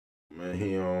man.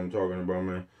 You know what I'm talking about,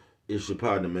 man. It's your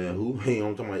partner, man. Who? You know what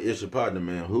I'm talking about? It's your partner,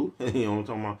 man. Who? You know what I'm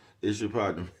talking about? It's your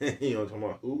partner, man. You know what I'm talking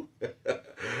about? Who?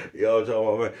 Y'all talking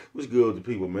about, man. What's good with the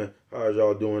people, man? How's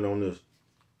y'all doing on this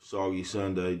soggy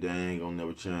Sunday? They ain't gonna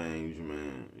never change,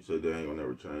 man. You say they ain't gonna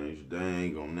never change. They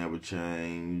ain't gonna never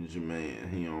change, man.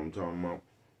 You know what I'm talking about?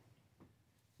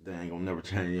 They ain't gonna never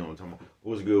change, you know what I'm talking about.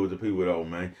 What's good with the people though,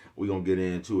 man? We gonna get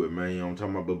into it, man. You know what I'm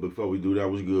talking about. But before we do that,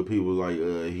 what's good? People like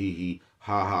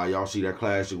ha ha. Y'all see that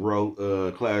classic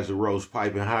roast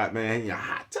piping hot, man? Yeah,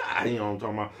 hot tie. You know what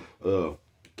I'm talking about?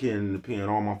 Ken the pen,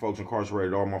 all my folks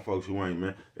incarcerated, all my folks who ain't,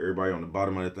 man. Everybody on the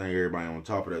bottom of that thing, everybody on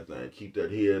top of that thing. Keep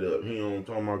that head up. You know what I'm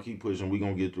talking about? Keep pushing. We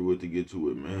gonna get through it to get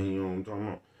to it, man. You know what I'm talking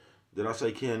about? Did I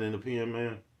say Ken in the pen,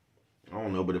 man? I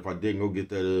don't know, but if I didn't, go get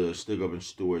that stick up in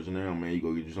storage now, man. You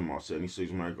go get you something about 76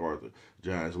 MacArthur.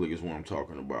 Giants Lick is what I'm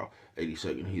talking about.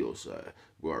 82nd Hillside.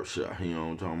 Barbershop. You know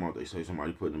what I'm talking about? They say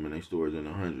somebody putting them in their storage in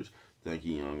the hundreds. Thank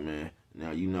you, young man.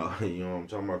 Now you know, you know what I'm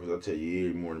talking about, because I tell you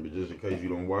every morning, but just in case you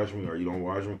don't watch me or you don't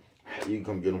watch me, you can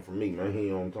come get them from me, man. You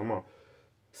know what I'm talking about?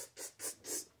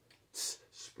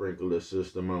 Sprinkler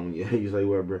system on you. You say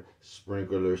what, bro?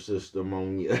 Sprinkler system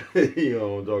on you. You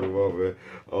know what I'm talking about, man.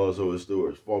 Also, it's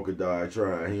storage. Polka dye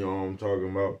trying. You know what I'm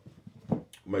talking about.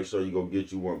 Make sure you go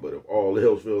get you one. But if all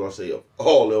else fails, I say if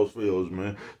all else fails,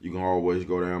 man, you can always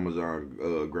go to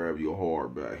Amazon, grab your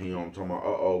hardback. You know what I'm talking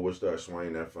about? What's that?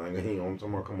 Swing that finger. You know what I'm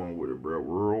talking about? Come on with it, bro.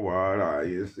 Worldwide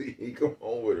INC. Come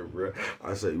on with it, bro.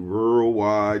 I say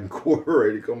worldwide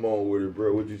incorporated. Come on with it,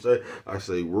 bro. What you say? I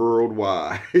say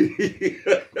worldwide. I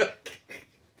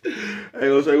ain't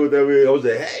gonna say what that means. I was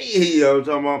say, hey, you know what I'm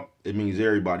talking about? It means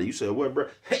everybody. You said what, bro?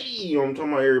 Hey, you know what I'm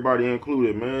talking about? Everybody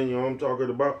included, man. You know what I'm talking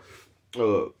about?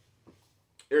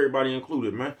 Everybody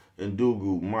included, man. And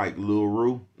Dugu, Mike, Lil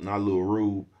Roo, not Lil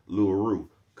Roo, Lil Roo,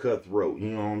 Cutthroat. You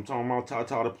know what I'm talking about?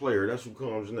 Tata the player. That's who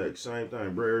comes next. Same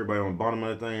thing, bro. Everybody on the bottom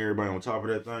of that thing, everybody on top of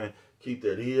that thing. Keep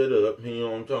that head up. You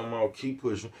know what I'm talking about? Keep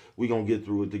pushing. We gonna get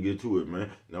through it to get to it,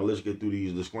 man. Now let's get through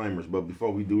these disclaimers. But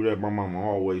before we do that, my mama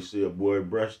always said, boy,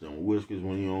 breast and whiskers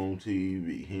when you're on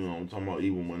TV. You know what I'm talking about?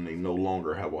 Even when they no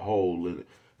longer have a hole in it.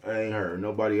 I ain't heard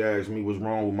nobody ask me what's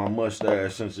wrong with my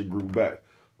mustache since it grew back.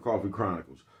 Coffee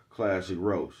Chronicles, classic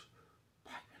roast.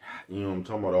 You know what I'm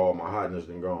talking about? All my hotness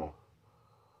done gone.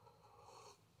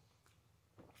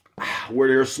 Where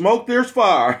there's smoke, there's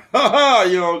fire. You know what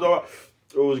I'm talking about?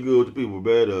 It was good with the people,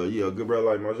 bad. Yeah, good brother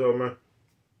like myself, man.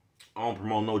 I don't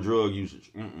promote no drug usage.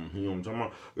 You know what I'm talking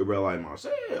about? Good brother like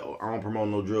myself. I don't promote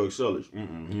no drug sellers. You know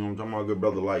what I'm talking about? Good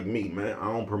brother like me, man. I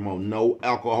don't promote no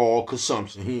alcohol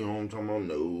consumption. You know what I'm talking about?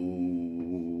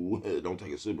 No. Don't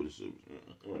take a sip of the soup. You know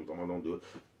what I'm talking about? Don't do it.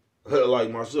 Like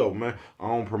myself, man. I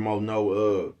don't promote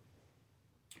no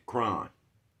crime.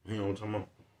 You know what I'm talking about?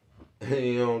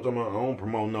 You know what I'm talking about? I don't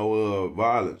promote no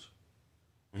violence.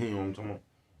 You know what I'm talking about?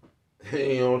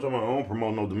 You know what I'm talking about? I don't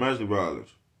promote no domestic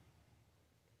violence.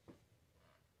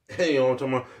 You know what I'm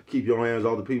talking about? Keep your hands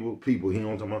off the people. You know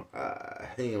what I'm talking about?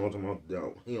 You know what I'm talking about?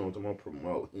 Don't. You know what I'm talking about?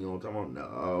 Promote. You know what I'm talking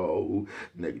about? No.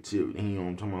 Negativity. You know what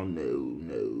I'm talking about?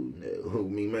 No.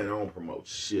 Me, man, I don't promote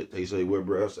shit. They say, what,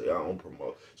 bro? I say, I don't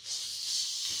promote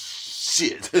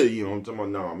shit. You know what I'm talking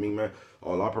about? Nah, me, man.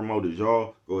 All I promote is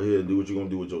y'all. Go ahead and do what you're going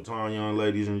to do with your time, young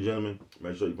ladies and gentlemen.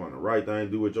 Make sure you find the right thing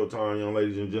to do with your time, young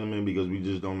ladies and gentlemen, because we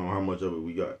just don't know how much of it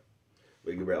we got.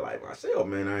 Big about like myself,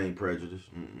 man, I ain't prejudiced.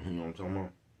 You know what I'm talking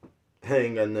about? I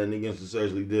ain't got nothing against the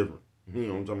sexually different. You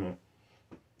know what I'm talking about?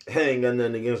 I ain't got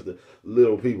nothing against the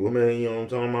little people, man. You know what I'm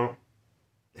talking about?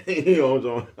 You know what I'm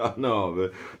talking about? No, man.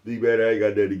 D-Bad, I ain't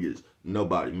got that against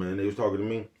nobody, man. They was talking to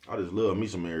me. I just love me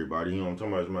some everybody. You know what I'm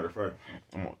talking about? As a matter of fact,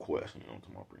 I'm on quest. You know what I'm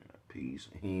talking about? Bringing that peace.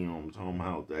 You know what I'm talking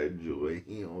about? That joy.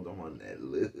 You know what I'm talking about? That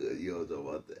love. You know what I'm talking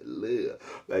about? That love.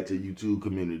 Back to YouTube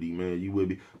community, man. You with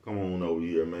me? Come on over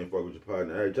here, man. Fuck with your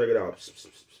partner. Hey, check it out.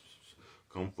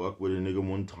 Come fuck with a nigga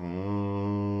one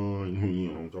time. You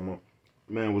know what I'm talking about?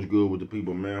 Man, what's good with the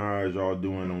people, man? How is y'all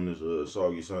doing on this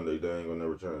soggy Sunday? They ain't gonna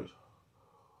never change.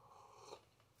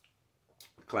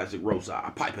 Classic roast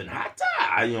piping hot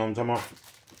tie. You know what I'm talking about?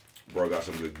 Bro, I got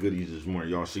some good goodies this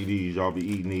morning. Y'all see these? Y'all be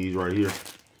eating these right here.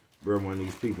 Bro, one of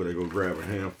these people, they go grab a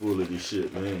handful of this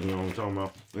shit, man. You know what I'm talking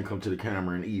about? And come to the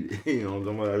camera and eat it. You know what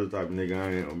I'm talking about? That's the type of nigga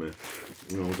I am, man.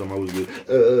 You know what I'm talking about? What's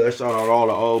good? Shout out all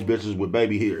the old bitches with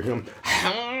baby hair. Him.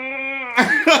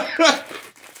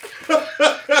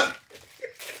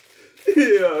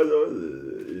 Yeah,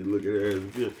 look at that ass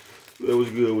shit. That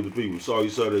was good with the people. Soggy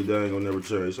Sunday, they ain't gonna never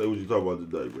change. Say what you talk about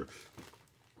today, bro.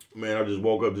 Man, I just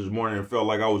woke up this morning and felt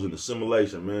like I was in a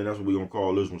simulation, man. That's what we gonna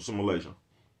call this one, simulation.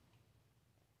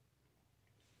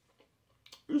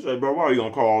 You say, bro, why are you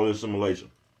gonna call all this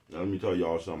simulation? Now, let me tell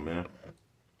y'all something, man.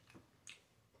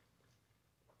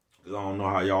 Because I don't know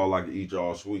how y'all like to eat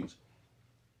y'all sweets.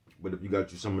 But if you got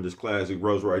you some of this classic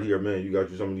roast right here, man, you got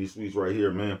you some of these sweets right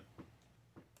here, man,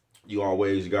 you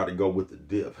always got to go with the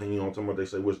dip. You know what I'm talking about? They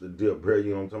say, what's the dip, bro?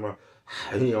 You know what I'm talking about?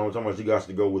 You know what I'm talking about? You got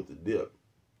to go with the dip.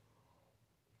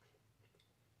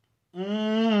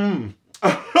 Mmm.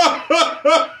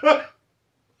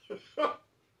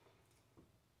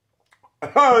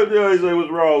 They say,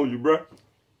 what's wrong with you, bro?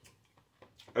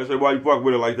 I say, why you fuck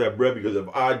with it like that, bro? Because if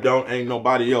I don't, ain't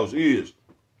nobody else is.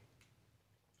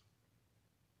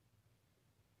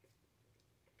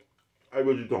 Hey,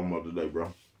 what you talking about today,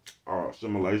 bro?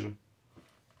 Simulation.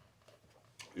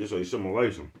 You say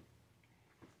simulation.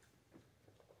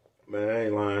 Man, I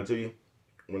ain't lying to you.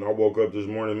 When I woke up this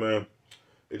morning, man,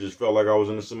 it just felt like I was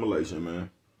in a simulation, man.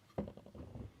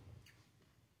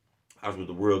 That's what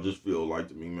the world just feels like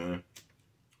to me, man.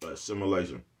 A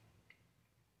simulation.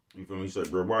 You feel me? You say,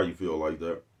 bro, why you feel like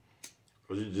that?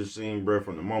 Because you just seen, bro,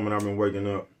 from the moment I've been waking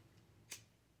up,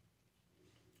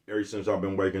 ever since I've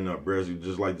been waking up, bro, it's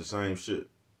just like the same shit.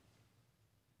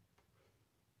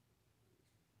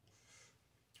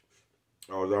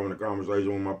 I was having a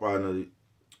conversation with my partner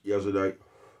yesterday.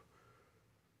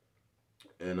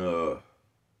 And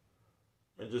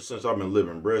just since I've been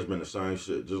living, bro, it's been the same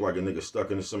shit. Just like a nigga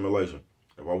stuck in a simulation.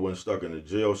 If I wasn't stuck in the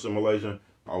jail simulation,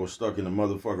 I was stuck in the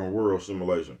motherfucking world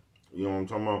simulation. You know what I'm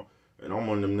talking about? And I'm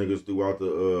one of them niggas throughout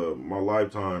the my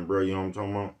lifetime, bro. You know what I'm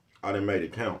talking about? I done made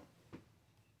it count.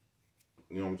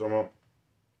 You know what I'm talking about?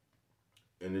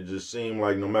 And it just seemed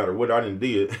like no matter what I done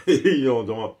did, you know what I'm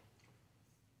talking about?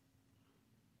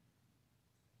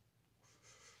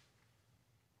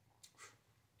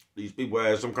 These people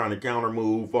had some kind of counter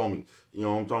move for me. You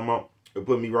know what I'm talking about? It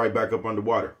put me right back up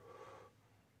underwater.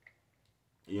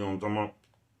 You know what I'm talking about?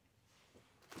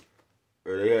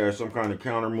 They had some kind of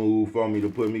counter move for me to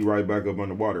put me right back up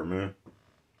underwater, man.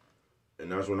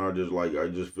 And that's when I just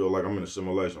feel like I'm in a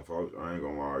simulation, folks. I ain't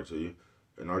gonna lie to you.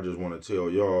 And I just want to tell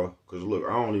y'all, because look,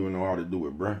 I don't even know how to do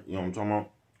it, bruh. You know what I'm talking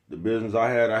about? The business I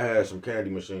had some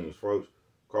candy machines, folks.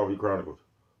 Coffee Chronicles.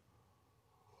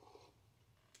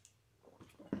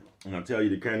 And I tell you,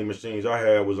 the candy machines I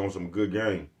had was on some good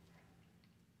game.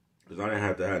 Because I didn't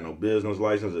have to have no business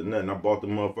license or nothing. I bought the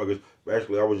motherfuckers.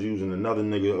 Actually, I was using another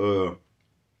nigga,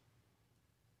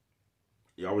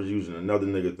 I was using another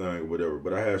nigga thing or whatever.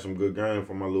 But I had some good game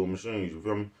for my little machines, you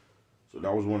feel me? So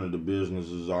that was one of the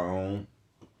businesses I own.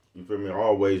 You feel me? I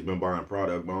always been buying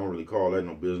product, but I don't really call that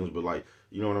no business. But like,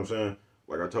 you know what I'm saying?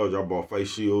 Like I told you, I bought face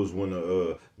shields when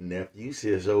the nephew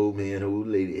says, old man, old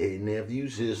lady. Hey, nephew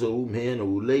says, old man,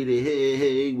 old lady. Hey,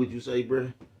 hey, what you say,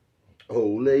 bruh?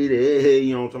 Old lady, hey,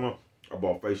 you know what I'm talking about? I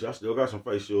bought face shields. I still got some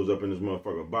face shields up in this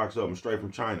motherfucker. Box up them straight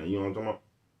from China. You know what I'm talking about?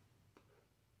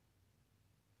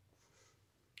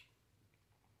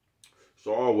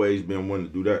 So I always been wanting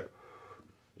to do that.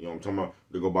 You know what I'm talking about?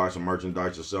 To go buy some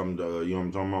merchandise or something. You know what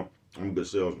I'm talking about? I'm a good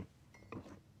salesman.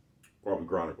 Coffee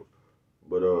Chronicles.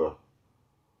 But,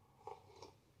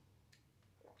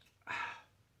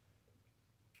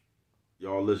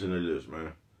 y'all listen to this,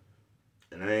 man.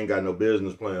 And I ain't got no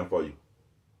business plan for you.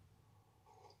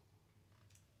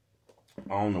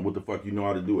 I don't know what the fuck you know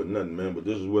how to do it, nothing, man. But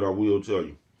this is what I will tell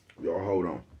you. Y'all hold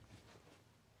on.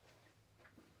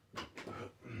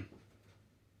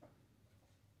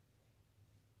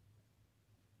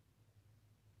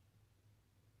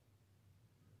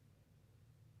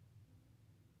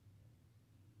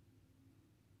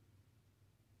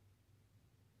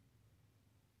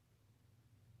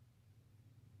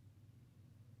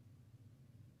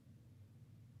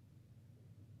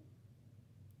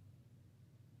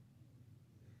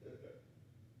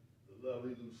 The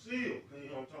lovely Lucille. You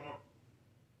know what I'm talking about?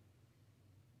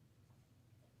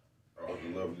 Oh,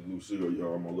 the lovely Lucille,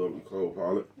 y'all. My lovely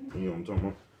co-pilot. You know what I'm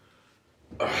talking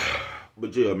about?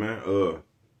 But yeah, man.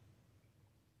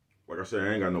 Like I said,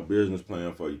 I ain't got no business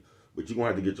plan for you. But you're going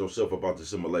to have to get yourself up out the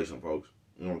simulation, folks.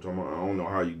 You know what I'm talking about? I don't know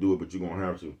how you do it, but you're going to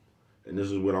have to. And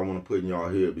this is what I want to put in y'all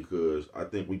here because I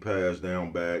think we pass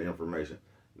down bad information.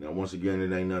 Now, once again,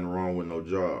 it ain't nothing wrong with no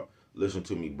job. Listen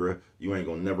to me, bruh. You ain't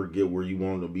gonna never get where you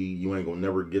want to be. You ain't gonna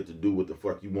never get to do what the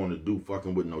fuck you want to do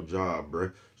fucking with no job,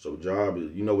 bruh. So job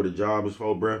is, you know what a job is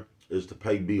for, bruh? Is to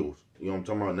pay bills. You know what I'm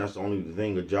talking about? And that's the only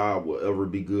thing a job will ever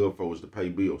be good for is to pay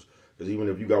bills. Because even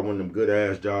if you got one of them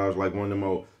good-ass jobs like one of them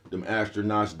old, them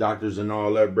astronauts, doctors, and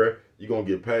all that, bruh, you gonna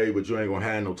get paid, but you ain't gonna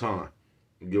have no time.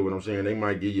 You get what I'm saying? They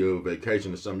might give you a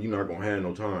vacation or something. You're not going to have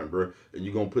no time, bro. And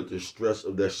you're going to put the stress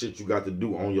of that shit you got to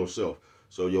do on yourself.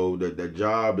 So, yo, that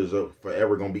job is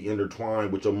forever going to be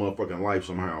intertwined with your motherfucking life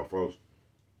somehow, folks.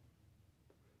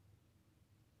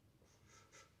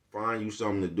 Find you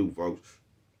something to do, folks.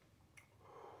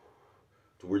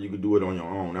 to where you can do it on your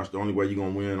own. That's the only way you're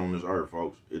going to win on this earth,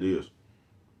 folks. It is.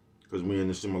 Because we in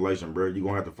this simulation, bro. You're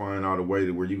going to have to find out a way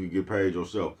to where you can get paid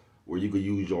yourself, where you can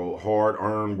use your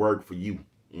hard-earned work for you.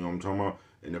 You know what I'm talking about?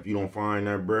 And if you don't find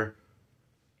that, bro,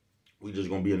 we just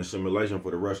going to be in a simulation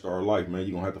for the rest of our life, man.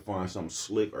 You're going to have to find something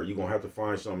slick, or you're going to have to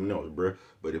find something else, bro.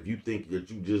 But if you think that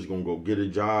you just going to go get a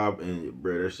job, and,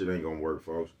 bro, that shit ain't going to work,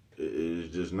 folks.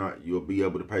 It's just not. You'll be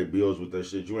able to pay bills with that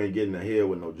shit. You ain't getting ahead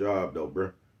with no job, though,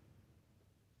 bro.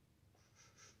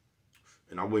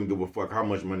 And I wouldn't give a fuck how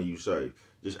much money you save.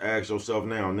 Just ask yourself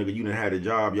now, nigga, you done had a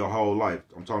job your whole life.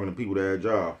 I'm talking to people that had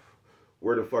jobs.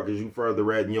 Where the fuck is you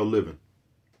further at in your living?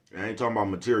 I ain't talking about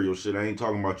material shit. I ain't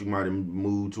talking about you might have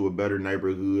moved to a better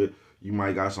neighborhood. You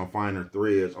might got some finer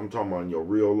threads. I'm talking about in your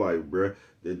real life, bruh.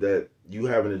 That you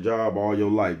having a job all your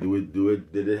life,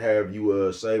 did it have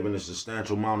you saving a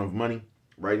substantial amount of money?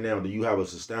 Right now, do you have a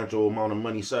substantial amount of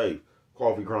money saved?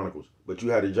 Coffee Chronicles. But you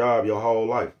had a job your whole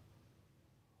life.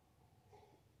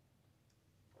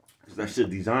 That shit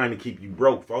designed to keep you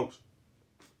broke, folks.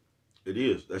 It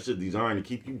is. That shit designed to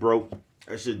keep you broke.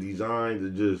 That shit designed to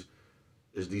just,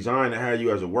 it's designed to have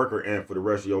you as a worker ant for the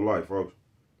rest of your life, folks.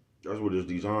 That's what it's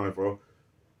designed for.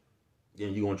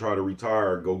 Then you gonna try to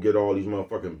retire, go get all these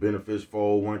motherfucking benefits,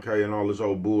 401k and all this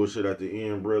old bullshit at the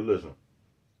end, bro. Listen,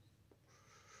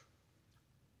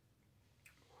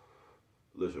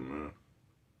 man.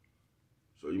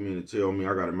 So you mean to tell me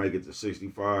I gotta make it to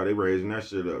 65? They raising that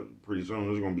shit up. Pretty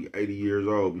soon it's gonna be 80 years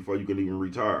old before you can even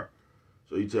retire.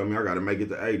 So you tell me I gotta make it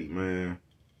to 80, man.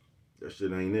 That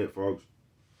shit ain't it, folks.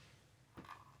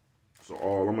 So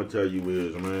all I'm gonna tell you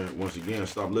is, man, once again,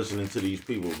 stop listening to these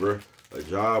people, bro. A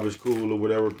job is cool or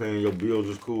whatever, paying your bills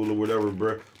is cool or whatever,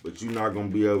 bro. But you not gonna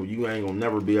be able, you ain't gonna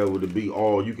never be able to be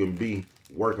all you can be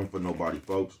working for nobody,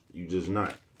 folks. You just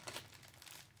not.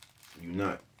 You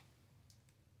not.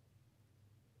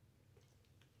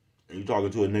 And you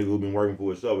talking to a nigga who been working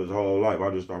for himself his whole life.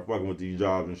 I just start fucking with these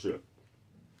jobs and shit.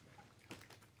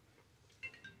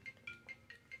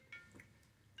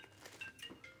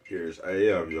 Here's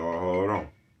AF, y'all. Hold on.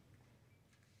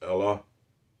 Hello?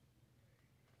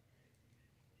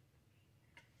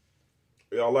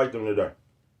 Y'all like them today.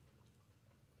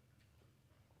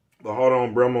 But hold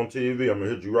on, bro. I'm on TV. I'm going to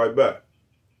hit you right back.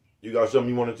 You got something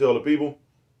you want to tell the people?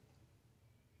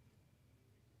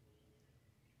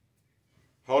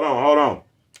 Hold on.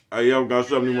 Hey, y'all got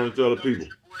something you want to tell the people?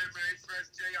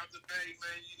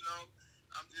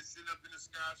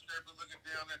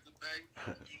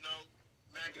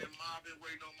 Mackin and mobbing,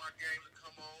 waiting on my game to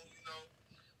come on,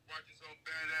 watching some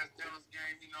badass Dallas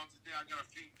game, today I got a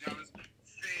few Dallas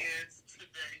fans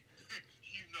today,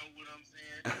 you know what I'm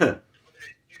saying, hello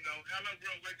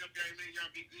bro, wake up game, man, y'all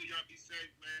be good, y'all be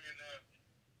safe, man, and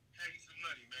have you some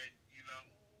money, man,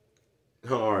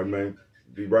 All right, man,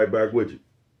 be right back with you.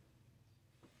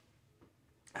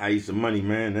 Have you some money,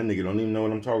 man, that nigga don't even know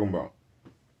what I'm talking about.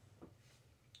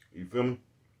 You feel me?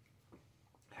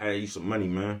 Have you some money,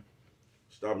 man.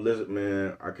 Stop listening,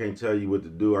 man. I can't tell you what to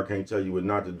do. I can't tell you what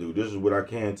not to do. This is what I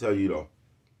can tell you, though.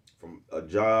 From a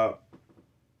job,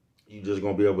 you just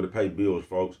going to be able to pay bills,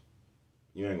 folks.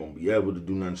 You ain't going to be able to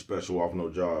do nothing special off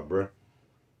no job, bruh.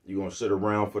 You're going to sit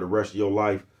around for the rest of your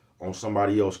life on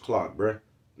somebody else's clock, bruh.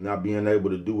 Not being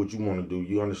able to do what you want to do.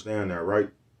 You understand that, right?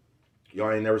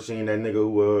 Y'all ain't never seen that nigga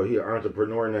who, he an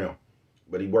entrepreneur now.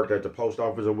 But he worked at the post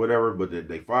office or whatever, but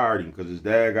they fired him because his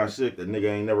dad got sick. That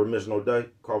nigga ain't never missed no day.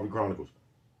 Coffee Chronicles.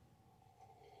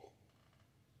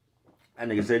 That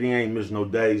nigga said he ain't missed no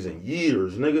days in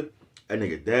years, nigga. That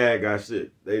nigga dad got sick.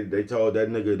 They told that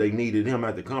nigga they needed him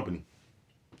at the company.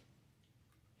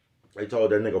 They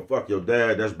told that nigga, fuck your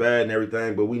dad, that's bad and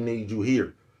everything, but we need you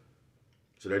here.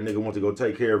 So that nigga went to go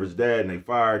take care of his dad, and they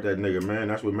fired that nigga, man.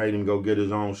 That's what made him go get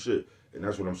his own shit. And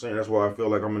that's what I'm saying. That's why I feel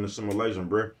like I'm in a simulation,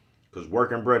 bruh. Because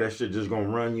working, bruh, that shit just going to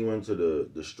run you into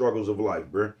the struggles of life,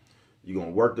 bruh. You're going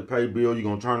to work to pay bills. You're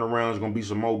going to turn around. There's going to be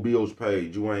some more bills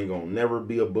paid. You ain't going to never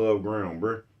be above ground,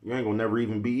 bruh. You ain't going to never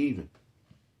even be even.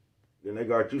 Then they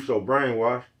got you so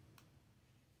brainwashed.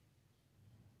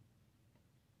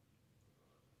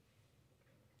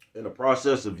 In the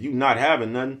process of you not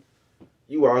having nothing,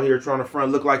 you out here trying to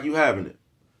front look like you having it.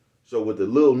 So with the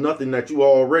little nothing that you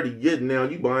already getting now,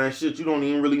 you buying shit you don't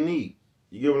even really need.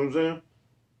 You get what I'm saying?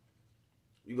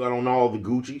 You got on all the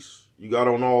Gucci's. You got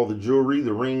on all the jewelry,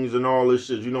 the rings, and all this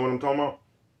shit. You know what I'm talking about?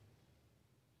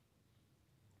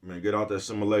 Man, get out that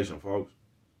simulation, folks.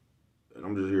 And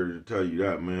I'm just here to tell you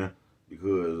that, man.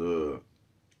 Because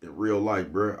in real life,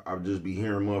 bruh, I just be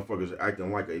hearing motherfuckers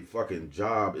acting like a fucking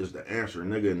job is the answer,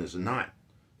 nigga, and it's not.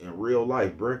 In real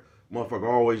life, bruh.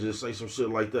 Motherfucker always just say some shit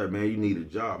like that, man. You need a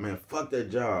job, man. Fuck that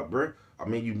job, bruh. I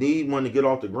mean, you need one to get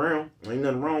off the ground. Ain't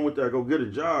nothing wrong with that. Go get a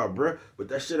job, bruh. But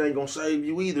that shit ain't gonna save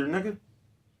you either, nigga.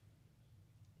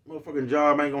 Motherfucking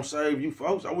job ain't gonna save you,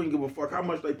 folks. I wouldn't give a fuck how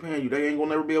much they paying you. They ain't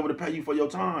gonna never be able to pay you for your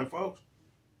time, folks.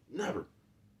 Never.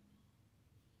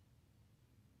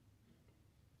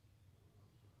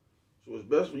 So it's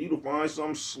best for you to find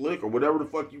something slick or whatever the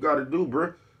fuck you gotta do,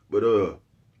 bruh. But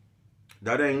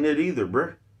that ain't it either,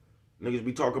 bruh. Niggas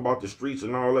be talking about the streets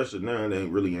and all that shit. Nah, it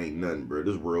really ain't nothing, bro.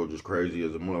 This world just crazy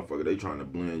as a motherfucker. They trying to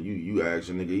blend. You ask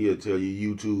a nigga, he'll tell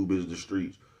you YouTube is the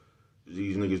streets.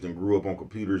 These niggas done grew up on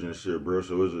computers and shit, bro.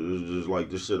 So it's just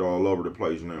like this shit all over the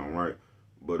place now, right?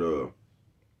 But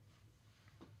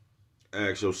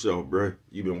ask yourself, bro.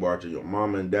 You been watching your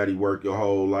mama and daddy work your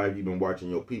whole life. You been watching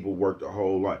your people work their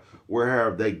whole life. Where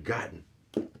have they gotten?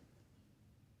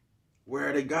 Where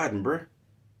have they gotten, bro?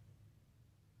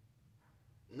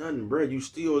 Nothing, bro. You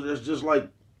still, that's just like,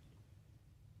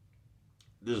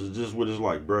 this is just what it's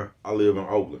like, bro. I live in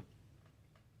Oakland.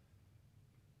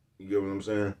 You get what I'm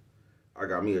saying? I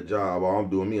got me a job. I'm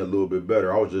doing me a little bit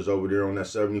better. I was just over there on that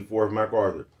 74th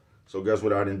MacArthur. So guess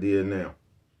what I done did now?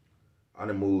 I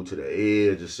done moved to the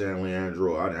edge of San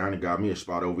Leandro. I done got me a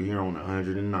spot over here on the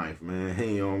 109th, man.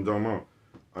 You know what I'm talking about?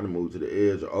 I done moved to the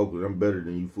edge of Oakland. I'm better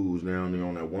than you fools down there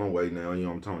on that one way now. You know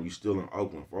what I'm talking about? You still in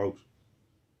Oakland, folks.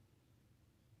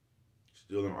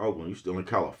 Still in Oakland. You still in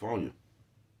California.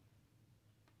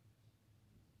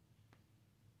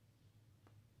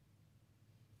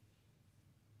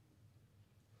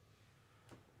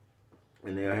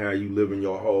 And they'll have you living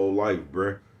your whole life,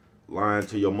 bruh. Lying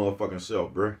to your motherfucking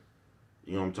self, bruh.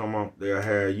 You know what I'm talking about? They'll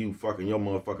have you fucking your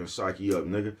motherfucking psyche up,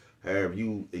 nigga. Have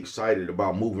you excited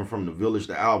about moving from the village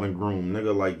to Alvin Groom,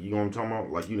 nigga. Like, you know what I'm talking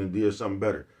about? Like you done did something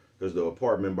better. Because the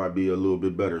apartment might be a little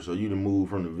bit better. So you done moved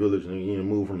from the village, and you done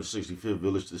moved from the 65th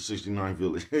village to the 69th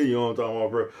village. You know what I'm talking about,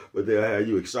 bro? But they'll have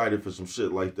you excited for some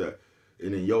shit like that.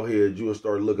 And in your head, you'll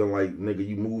start looking like, nigga,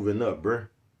 you moving up, bro.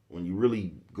 When you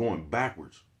really going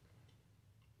backwards.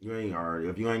 You ain't alright.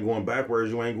 If you ain't going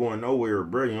backwards, you ain't going nowhere,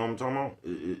 bro. You know what I'm talking about?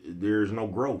 There's no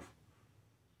growth.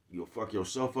 You'll fuck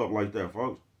yourself up like that,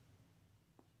 folks.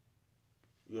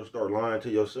 You'll start lying to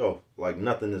yourself like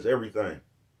nothing is everything.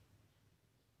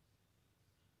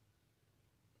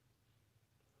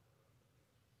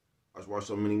 That's why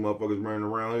so many motherfuckers running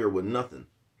around here with nothing,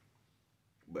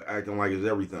 but acting like it's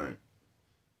everything.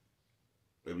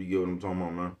 If you get what I'm talking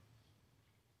about, man.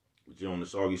 But you on the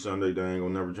Soggy Sunday, they ain't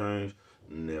gonna never change.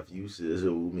 Nephew says,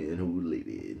 oh man, who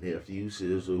lady? Nephew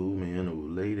says, oh man, who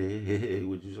lady?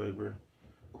 What you say, bro?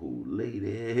 Who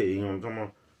lady? You know what I'm talking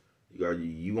about?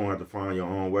 You gonna have to find your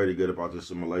own way to get up out this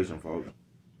simulation, folks.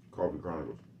 Coffee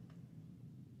Chronicles.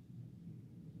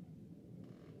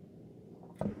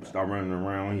 Stop running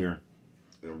around here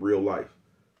in real life,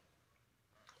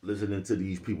 listening to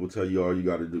these people tell you all you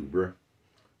gotta do, bro.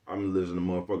 I'm listening to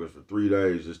motherfuckers for 3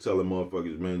 days, just telling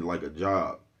motherfuckers, man, like a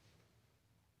job.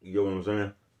 You get what I'm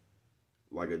saying?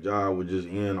 Like a job would just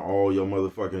end all your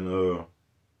motherfucking,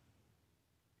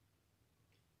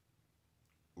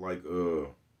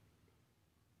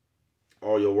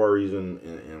 all your worries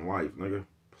in life, nigga.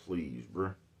 Please,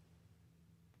 bro.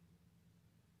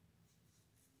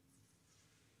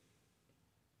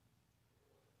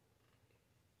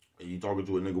 And you talking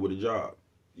to a nigga with a job.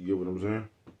 You get what I'm saying?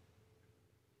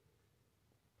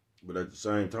 But at the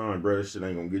same time, bro, this shit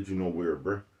ain't gonna get you nowhere,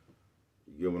 bro.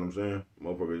 You get what I'm saying?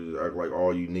 Motherfuckers just act like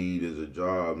all you need is a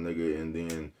job, nigga, and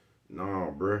then,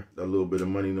 nah, bruh. That little bit of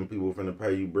money them people finna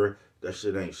pay you, bruh, that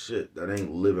shit ain't shit. That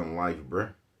ain't living life,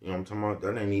 bruh. You know what I'm talking about?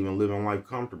 That ain't even living life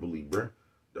comfortably, bruh.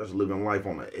 That's living life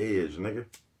on the edge, nigga.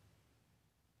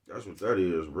 That's what that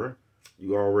is, bruh.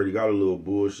 You already got a little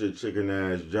bullshit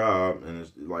chicken-ass job, and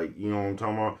it's like, you know what I'm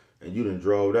talking about? And you done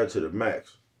drove that to the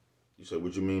max. You say,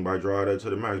 what you mean by drive that to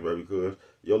the max, baby? Because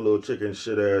your little chicken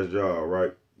shit-ass job,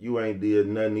 right? You ain't did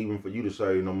nothing even for you to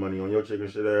save no money on your chicken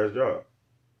shit-ass job.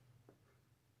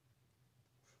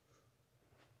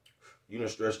 You done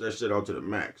stretch that shit out to the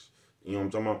max. You know what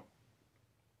I'm talking about?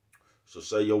 So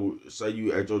say you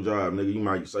at your job, nigga, you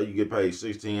might say you get paid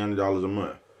 $1,600 a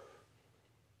month.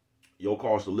 Your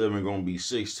cost of living gonna be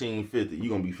 $1,650. You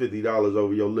gonna be $50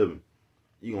 over your living.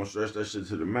 You gonna stretch that shit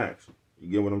to the max. You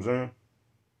get what I'm saying?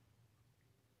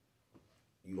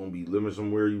 You gonna be living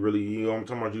somewhere you really, you know what I'm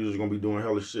talking about? You just gonna be doing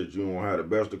hella shit. You gonna have the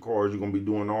best of cars. You gonna be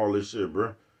doing all this shit,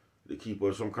 bro, to keep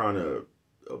up some kind of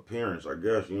appearance, I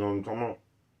guess. You know what I'm talking about?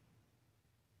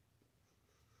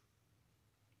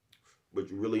 But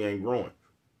you really ain't growing.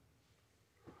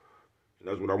 And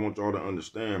that's what I want y'all to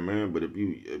understand, man. But if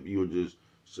you would just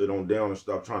sit on down and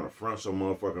stop trying to front so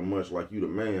motherfucking much like you the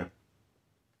man,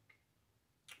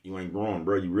 You ain't growing,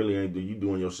 bro. You really ain't. You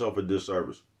doing yourself a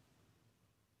disservice.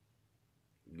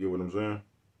 You get what I'm saying?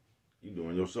 You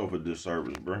doing yourself a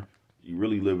disservice, bro. You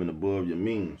really living above your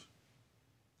means.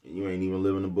 And you ain't even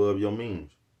living above your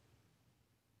means.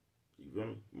 You feel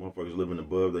me? Motherfuckers living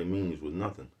above their means with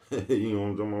nothing. You know what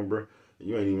I'm talking about, bro?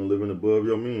 You ain't even living above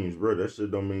your means, bro. That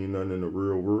shit don't mean nothing in the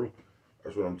real world.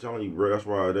 That's what I'm telling you, bro. That's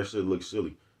why that shit looks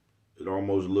silly. It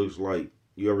almost looks like,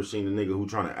 you ever seen the nigga who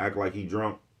trying to act like he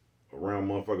drunk around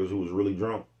motherfuckers who was really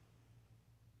drunk?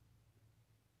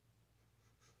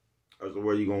 That's the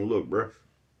way you gonna look, bro.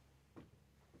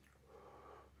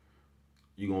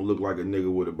 You gonna look like a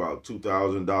nigga with about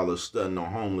 $2,000 stunting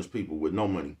on homeless people with no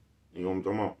money. You know what I'm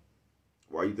talking about?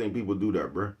 Why you think people do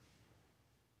that, bro?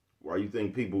 Why you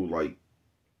think people like,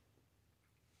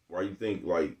 why you think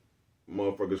like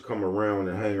motherfuckers come around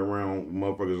and hang around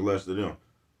motherfuckers less than them?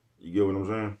 You get what I'm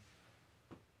saying?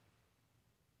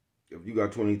 If you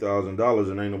got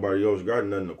 $20,000 and ain't nobody else got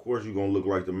nothing, of course you gonna look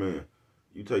like the man.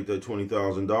 You take that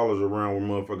 $20,000 around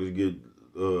where motherfuckers get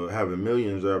having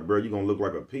millions at, bro, you gonna look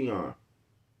like a peon.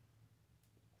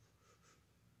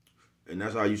 And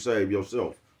that's how you save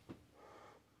yourself.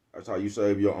 That's how you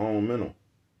save your own mental.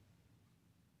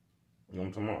 You know what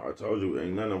I'm talking about? I told you,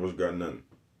 ain't none of us got nothing.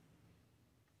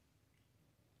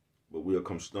 But we'll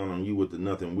come stun on you with the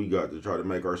nothing we got to try to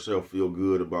make ourselves feel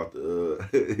good about the,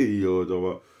 you know what I'm talking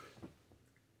about?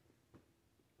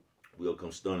 We'll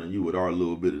come stunning you with our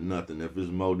little bit of nothing. If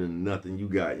it's more than nothing you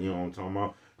got, you know what I'm talking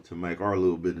about? To make our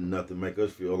little bit of nothing make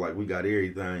us feel like we got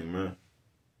everything, man.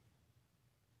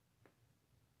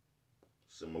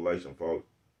 Simulation, folks.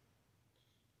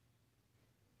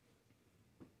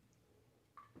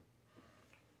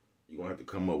 You're going to have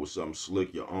to come up with something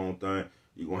slick, your own thing.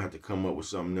 You're going to have to come up with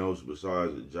something else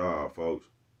besides a job, folks.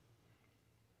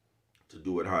 To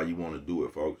do it how you want to do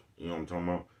it, folks. You know what I'm talking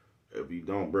about? If you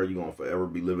don't, bro, you're going to forever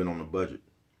be living on a budget.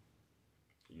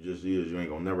 You just is. You ain't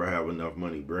going to never have enough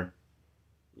money, bro.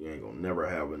 You ain't going to never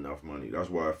have enough money. That's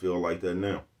why I feel like that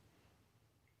now.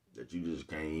 That you just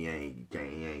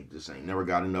just ain't never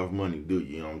got enough money, do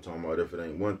you? You know what I'm talking about? If it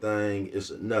ain't one thing, it's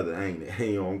another, ain't it?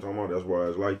 You know what I'm talking about? That's why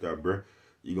it's like that, bro.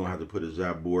 You're going to have to put a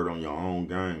zap board on your own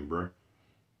game, bro.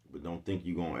 But don't think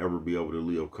you're going to ever be able to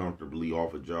live comfortably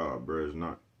off a job, bro. It's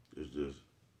not. It's just,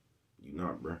 you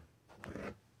not, bro.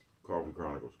 Coffee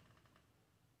Chronicles.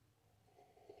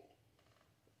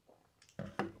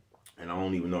 And I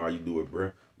don't even know how you do it,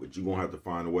 bro. But you're going to have to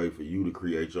find a way for you to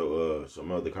create your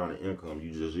some other kind of income.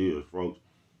 You just is, folks.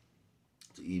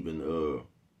 To even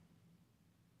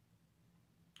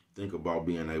think about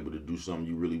being able to do something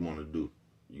you really want to do.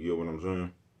 You get what I'm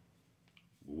saying?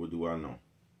 But what do I know?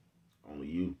 Only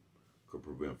you could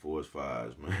prevent forest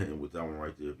fires, man. And with that one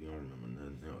right there, if you don't remember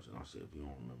nothing else, and I said if you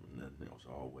don't remember nothing else,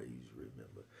 always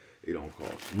remember, it don't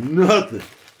cost nothing.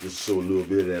 Just show a little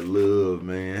bit of that love,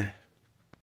 man.